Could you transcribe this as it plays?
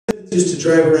used to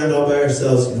drive around all by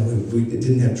ourselves. You know, we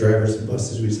didn't have drivers and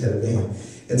buses, we just had a van.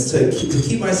 And so to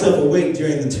keep myself awake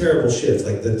during the terrible shifts,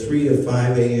 like the 3 to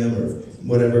 5 a.m. or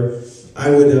whatever, I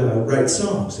would write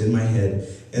songs in my head.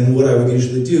 And what I would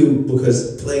usually do,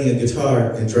 because playing a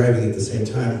guitar and driving at the same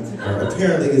time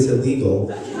apparently is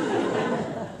illegal,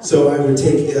 so I would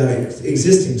take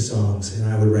existing songs and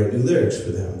I would write new lyrics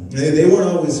for them. And they weren't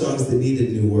always songs that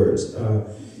needed new words.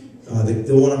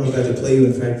 The one I'm about to play you,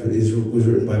 in fact, was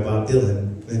written by Bob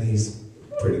Dylan, and he's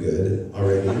pretty good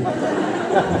already.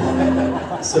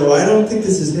 So I don't think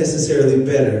this is necessarily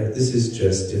better. This is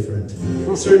just different.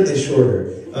 Certainly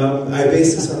shorter. I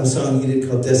based this on a song he did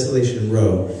called Desolation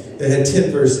Row. It had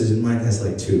 10 verses, and mine has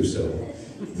like 2, so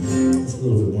it's a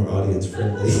little bit more audience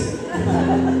friendly.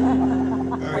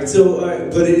 All right, so,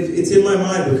 but it's in my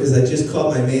mind because I just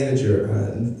called my manager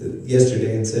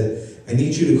yesterday and said, I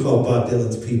need you to call Bob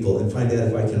Dylan's people and find out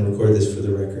if I can record this for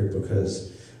the record,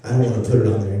 because I don't want to put it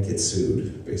on there and get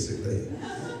sued, basically.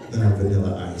 Then I'm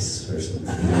Vanilla Ice or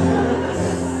something.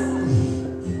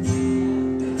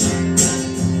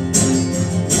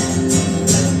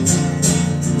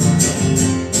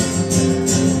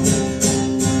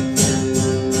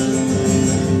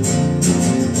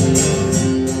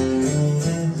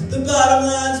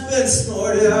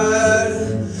 Snorted,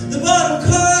 the bottom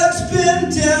card's been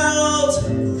dealt.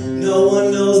 No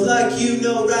one knows like you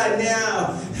know right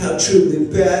now how truly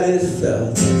bad it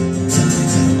felt.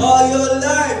 All your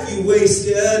life you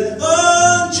wasted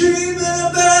on dreaming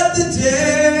about the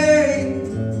day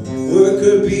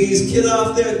worker bees kill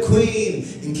off their queen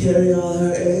and carry all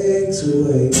her eggs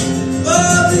away.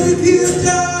 Oh, if you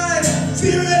die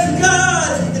fearing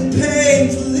God and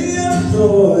painfully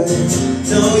employed,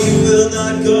 no, you will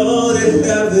not go to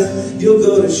heaven, you'll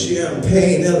go to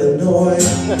Champaign, Illinois.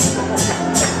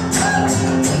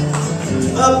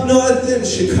 Up north in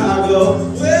Chicago,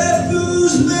 where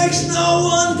booze makes no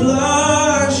one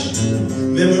blush,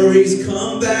 memories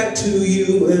come back to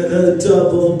you in a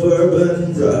double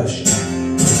bourbon rush.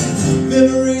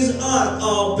 Memories aren't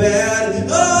all bad,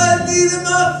 oh, neither,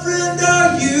 my friend,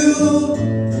 are you.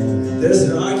 There's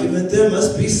an argument there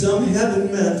must be some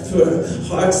heaven meant for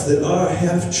hearts that are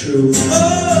half true.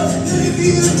 Oh, if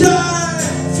you die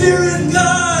fearing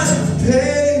God,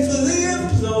 painfully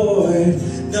employed,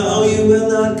 no, you will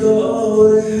not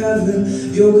go to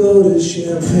heaven, you'll go to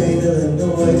Champaign,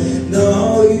 Illinois.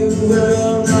 No, you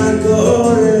will not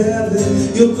go to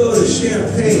heaven, you'll go to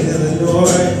Champaign,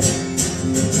 Illinois.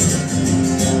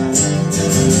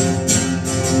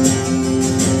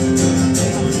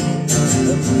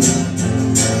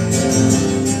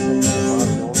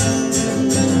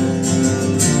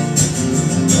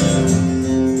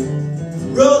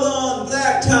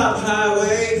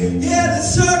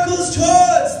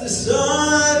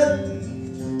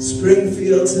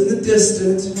 Springfield's in the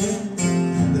distance,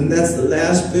 and that's the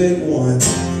last big one.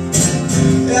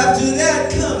 After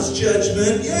that comes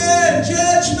judgment, yeah,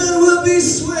 judgment will be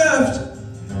swift.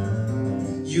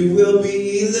 You will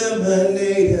be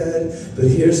eliminated, but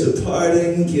here's a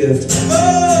parting gift.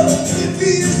 Oh, if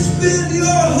you spend your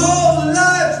whole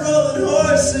life rolling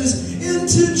horses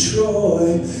into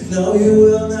Troy, no, you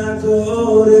will not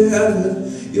go to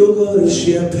heaven, you'll go to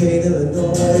Champaign,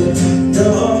 Illinois.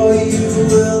 No, you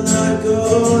will not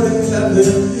go to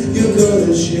heaven, you'll go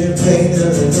to Champaign,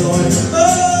 Illinois.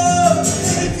 Oh,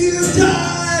 if you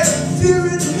die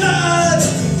fearing God,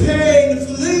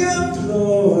 painfully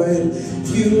employed,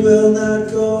 you will not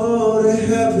go to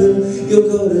heaven, you'll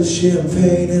go to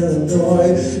Champaign,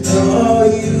 Illinois. No,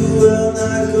 you will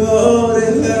not go to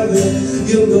heaven,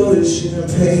 you'll go to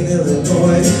Champaign,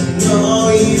 Illinois. No,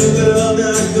 you will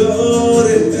not go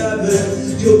to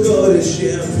heaven, you'll go to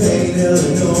Champaign.